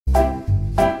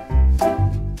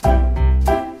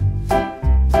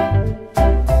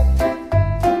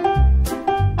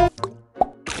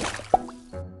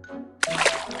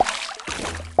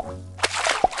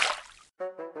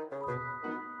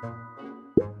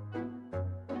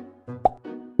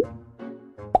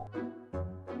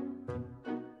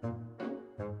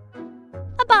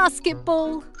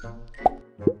basketball.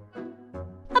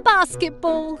 A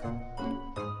basketball.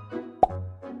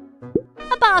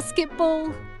 A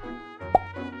basketball.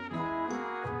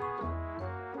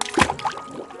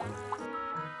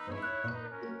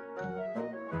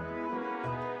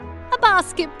 A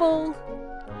basketball.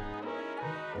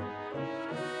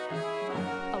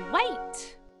 A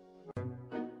weight.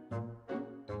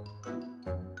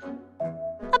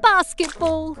 A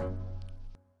basketball.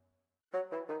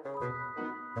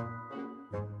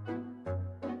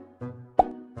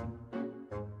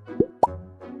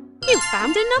 You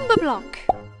found a number block.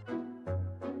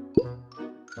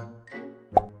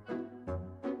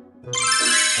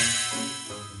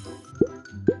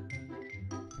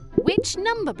 Which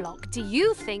number block do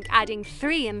you think adding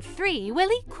 3 and 3 will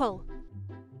equal?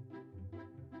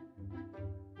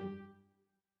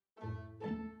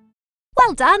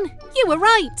 Well done! You were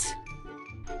right!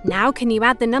 Now can you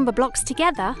add the number blocks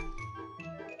together?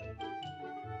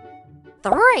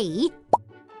 3,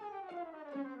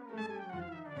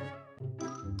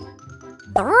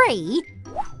 3,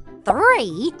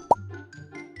 3,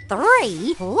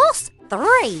 3 plus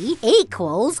 3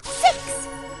 equals 6.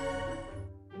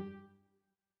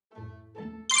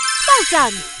 Well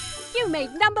done! You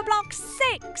made number block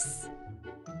 6.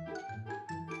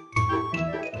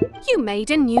 You made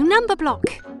a new number block.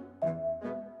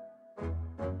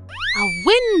 A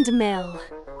windmill.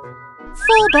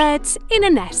 4 birds in a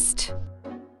nest.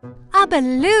 A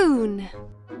balloon.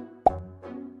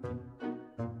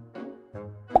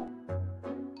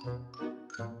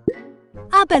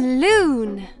 A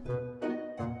balloon.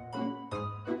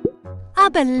 A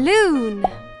balloon.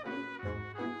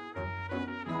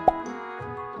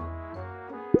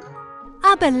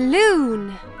 A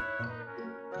balloon.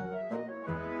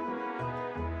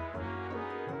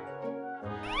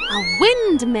 A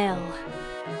windmill.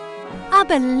 A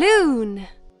balloon.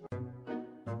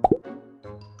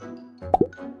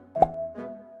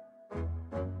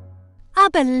 A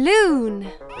balloon.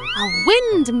 A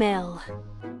windmill.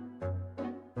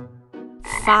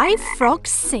 5 frogs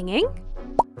singing.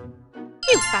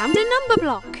 You found a number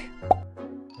block.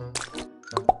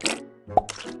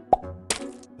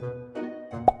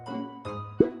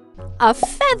 A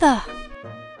feather.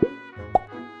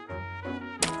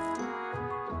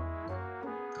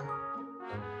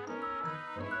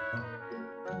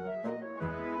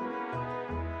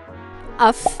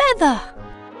 A feather.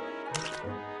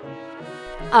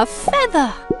 A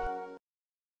feather.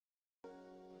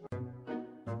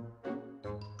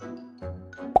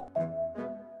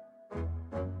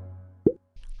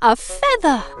 A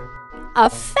feather. A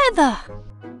feather.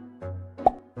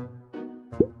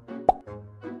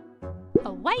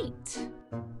 A weight.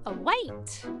 A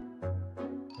weight.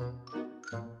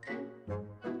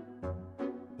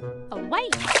 A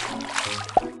weight.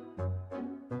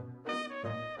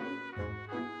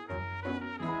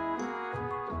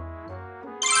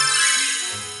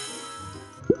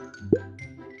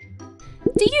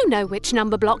 Do you know which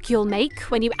number block you'll make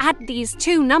when you add these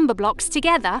 2 number blocks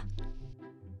together?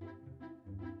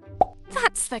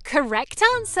 That's the correct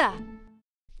answer.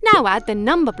 Now add the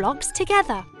number blocks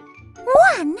together.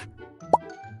 1,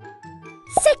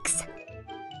 6.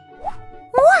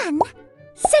 1,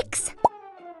 6.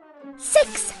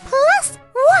 6 plus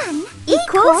 1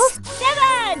 equals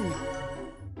 7.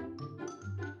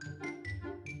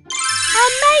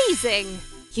 Amazing!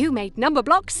 You made number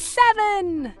block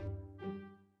 7.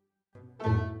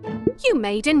 You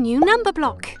made a new number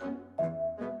block.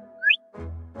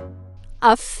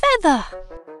 A feather.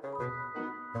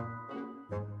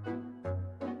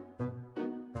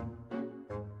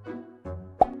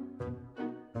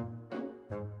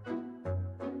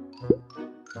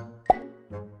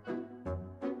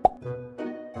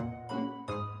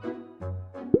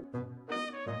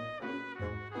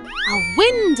 A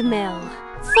windmill.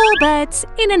 4 birds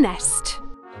in a nest.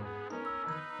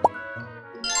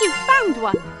 You found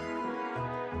one.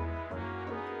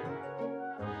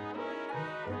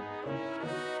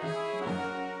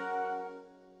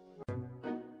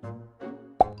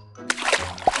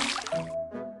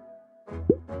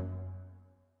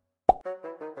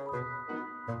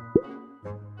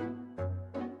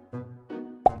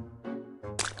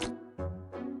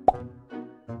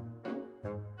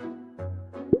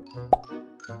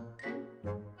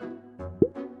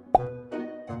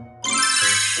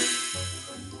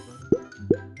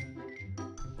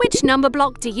 Which number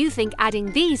block do you think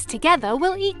adding these together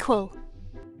will equal?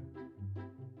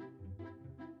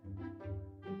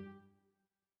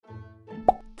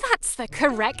 That's the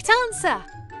correct answer.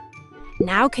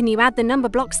 Now can you add the number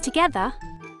blocks together?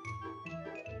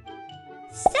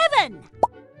 7.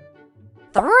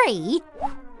 3,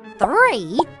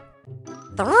 3,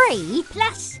 3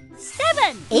 plus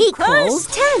 7 equals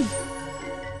 10.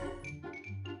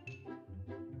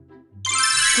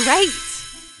 Great!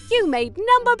 You made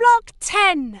number block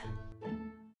 10.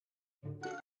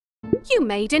 You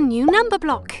made a new number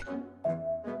block.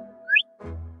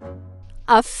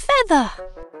 A feather.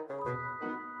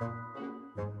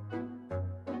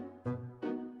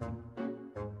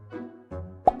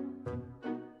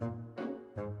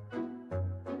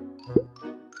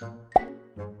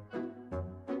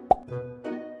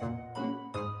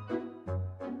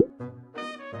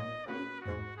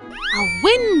 A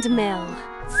windmill.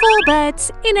 4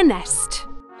 birds in a nest.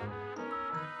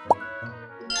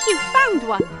 You found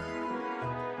one.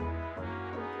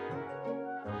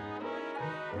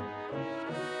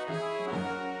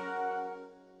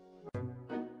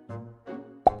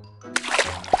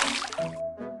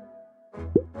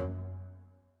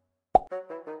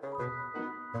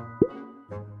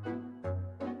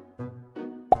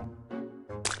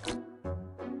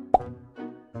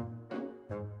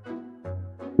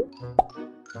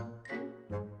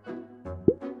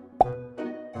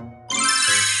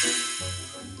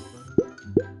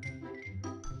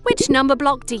 Which number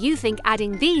block do you think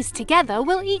adding these together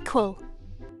will equal?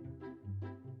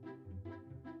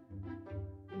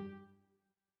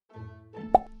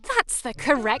 That's the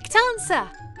correct answer.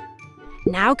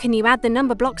 Now can you add the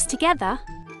number blocks together?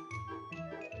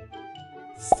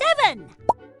 7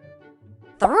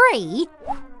 3,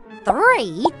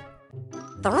 3,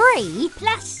 3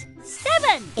 plus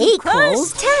 7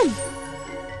 equals 10.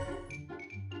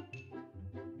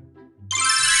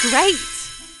 Great!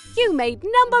 You made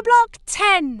number block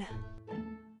 10.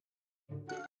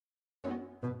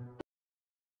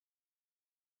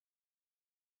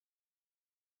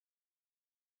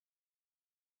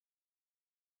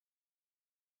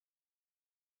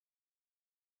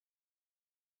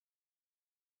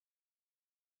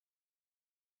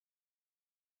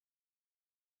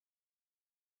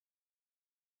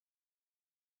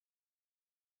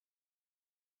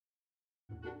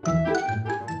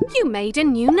 You made a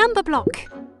new number block.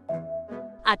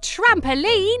 A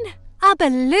trampoline, a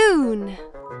balloon.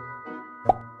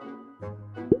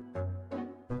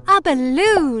 A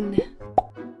balloon.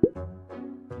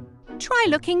 Try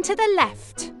looking to the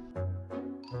left.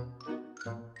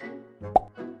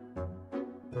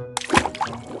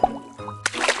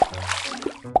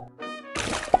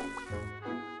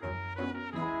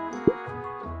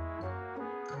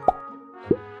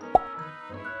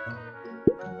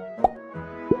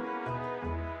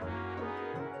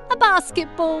 A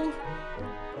basketball.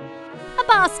 A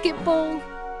basketball.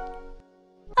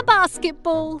 A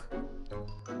basketball.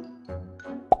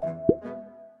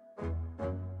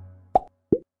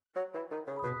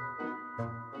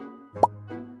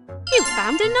 You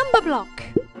found a number block.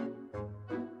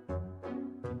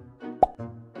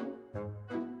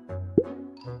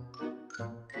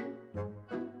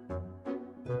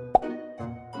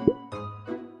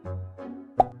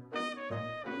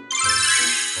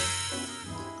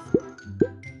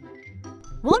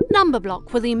 What number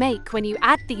block will you make when you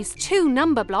add these two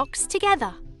number blocks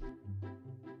together?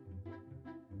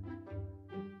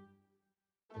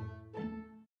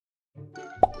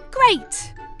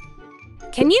 Great!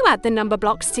 Can you add the number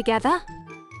blocks together?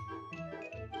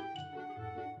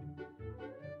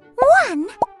 1,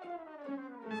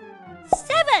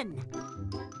 7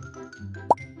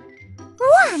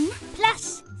 1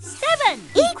 plus 7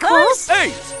 equals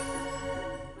 8.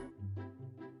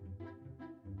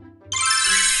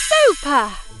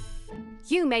 Super!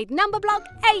 You made number block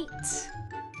 8.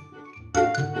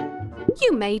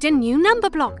 You made a new number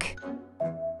block.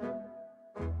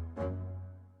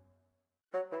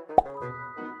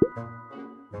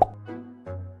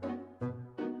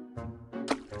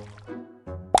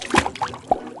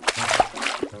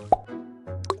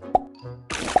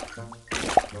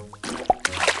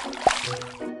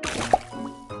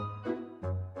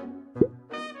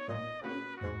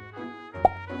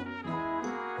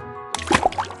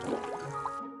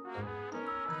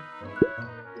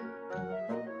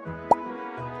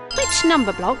 Which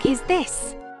number block is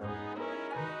this?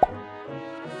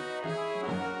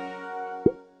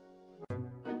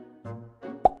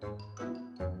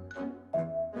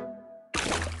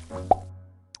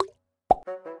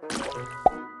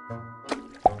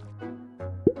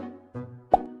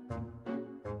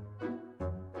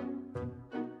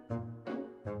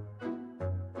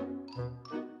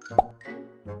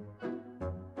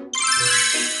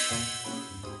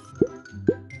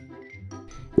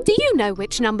 Do you know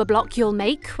which number block you'll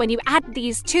make when you add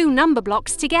these two number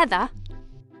blocks together?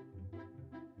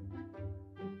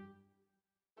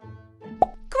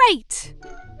 8.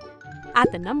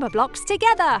 Add the number blocks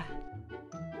together.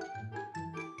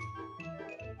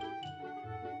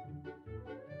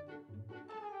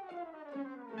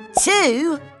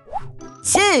 2,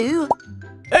 2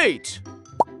 8.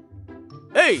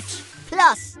 8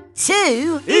 plus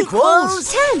 2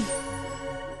 equals 10.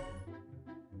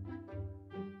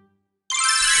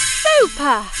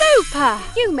 Super! Super!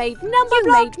 You made number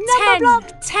block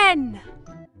 10.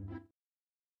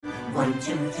 1,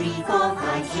 2, 3, 4,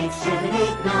 5, 6, 7,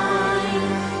 8, 9,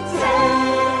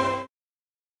 10.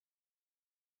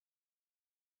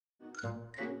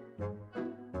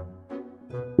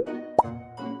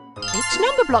 Which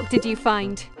number block did you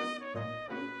find?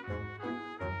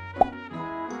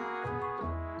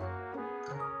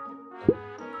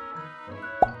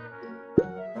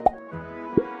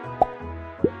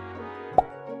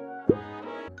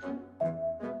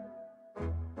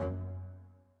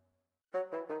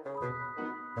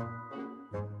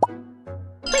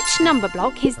 Which number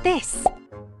block is this?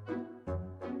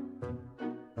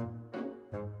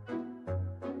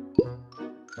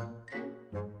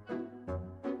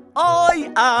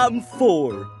 I am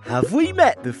 4. Have we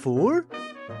met before?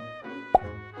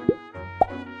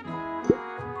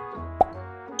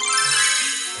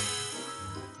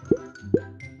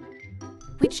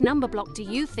 Which number block do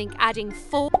you think adding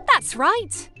 4? That's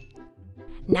right!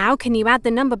 Now can you add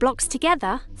the number blocks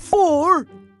together? 4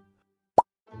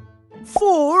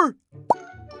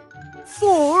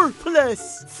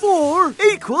 plus 4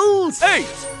 equals 8.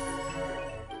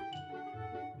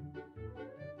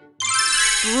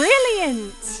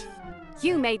 Brilliant!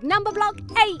 You made number block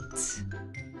 8.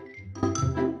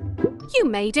 You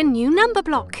made a new number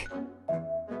block.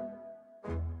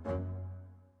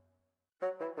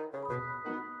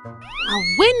 A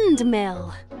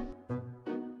windmill.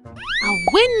 A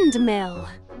windmill.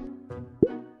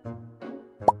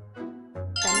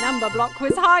 The number block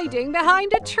was hiding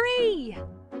behind a tree.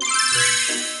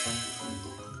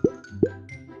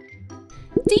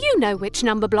 Do you know which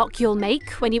number block you'll make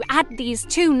when you add these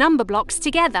two number blocks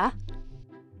together?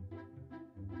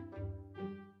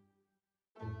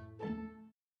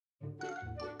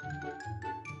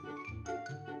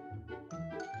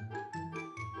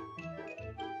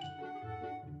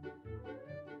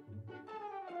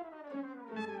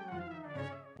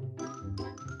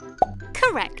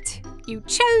 Correct! You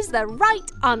chose the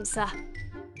right answer.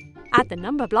 Add the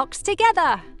number blocks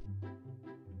together.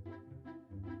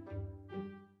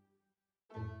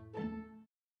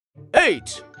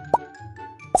 8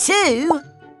 2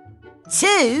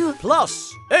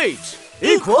 plus 8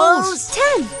 equals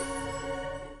 10.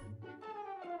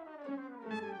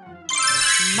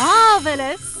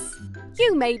 Marvellous!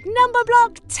 You made number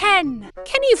block 10.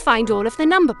 Can you find all of the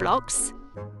number blocks?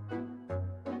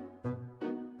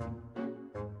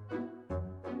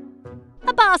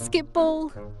 A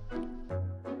basketball.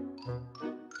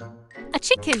 A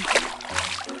chicken.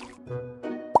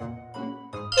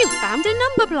 You found a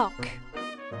number block.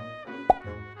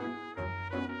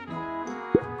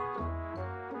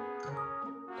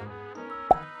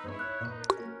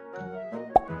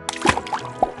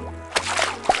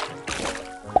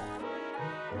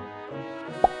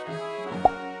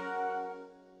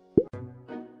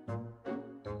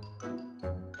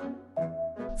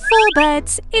 Four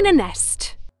birds in a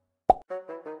nest.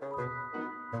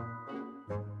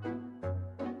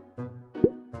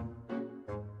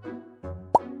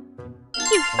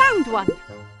 You found one.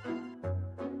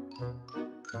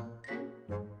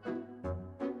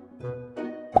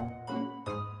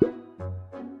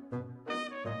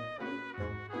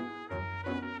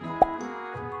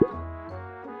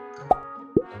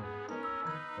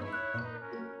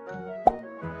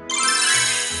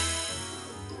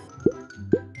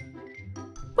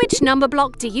 Which number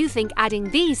block do you think adding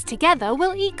these together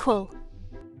will equal?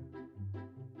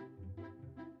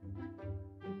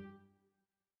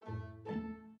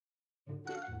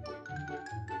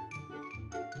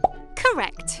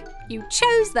 Correct! You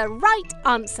chose the right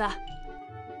answer.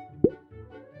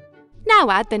 Now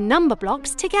add the number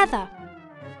blocks together.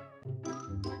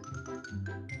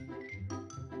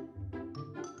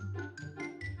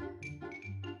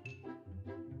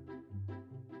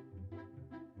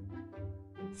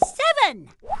 7.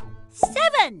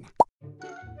 7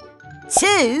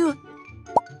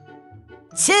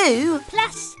 2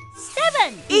 plus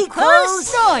 7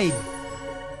 equals 9.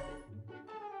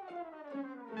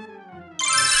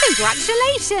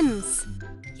 Congratulations!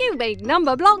 You made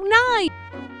number block 9.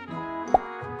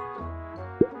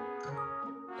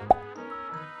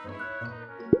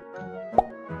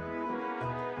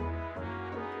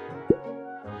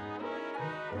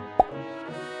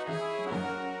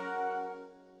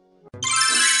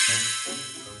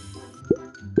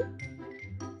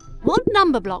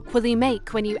 number block will you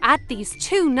make when you add these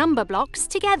two number blocks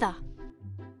together?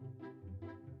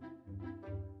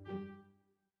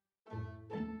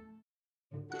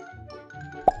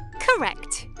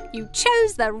 Correct. You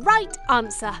chose the right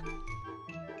answer.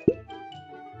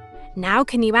 Now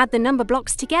can you add the number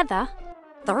blocks together?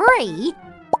 3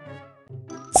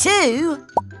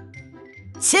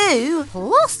 2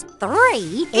 plus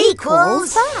 3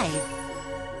 equals 5.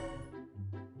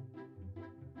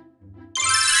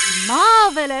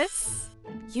 Marvellous!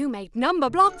 You made number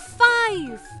block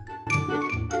 5.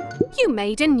 You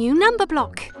made a new number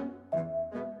block.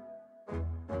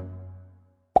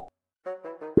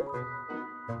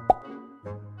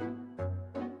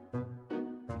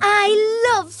 I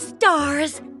love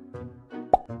stars.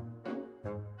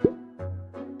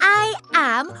 I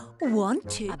am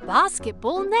wanted. A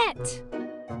basketball net.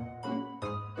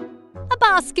 A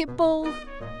basketball.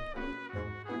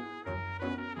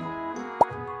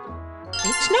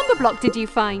 Which number block did you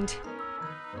find?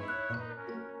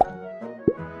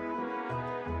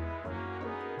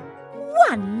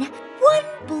 One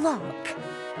block.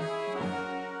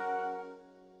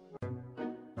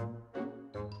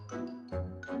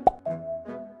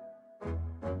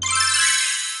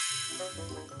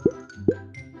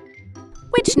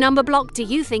 Which number block do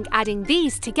you think adding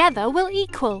these together will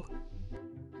equal?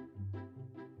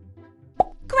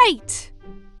 Great!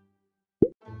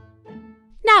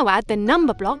 Now add the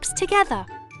number blocks together.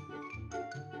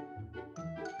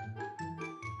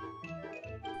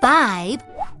 5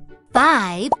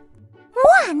 1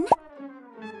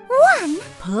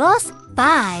 plus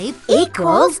 5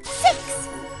 equals 6.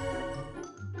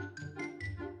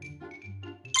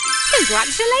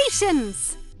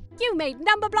 Congratulations! You made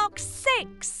number block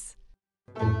 6.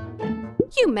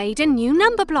 You made a new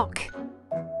number block.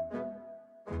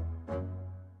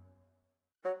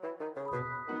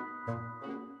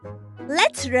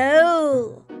 Let's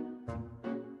roll.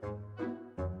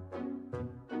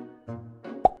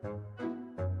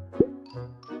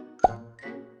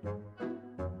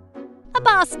 A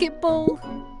basketball.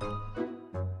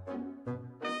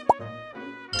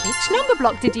 Which number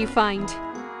block did you find?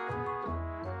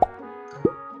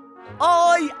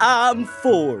 I am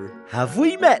 4. Have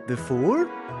we met before?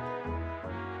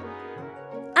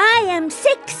 I am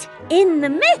 6 in the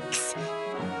mix.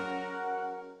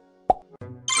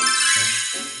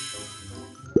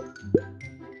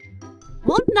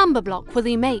 What number block will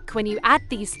you make when you add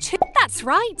these two? That's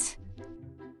right!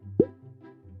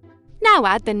 Now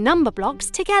add the number blocks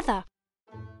together.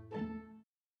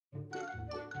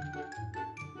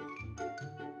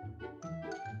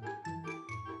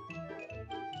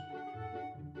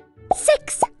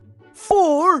 6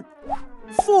 4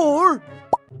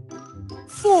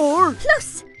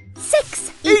 plus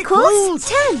 6 Equals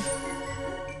 10.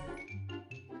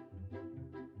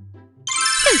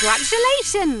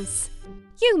 Congratulations!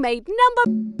 You made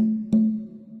number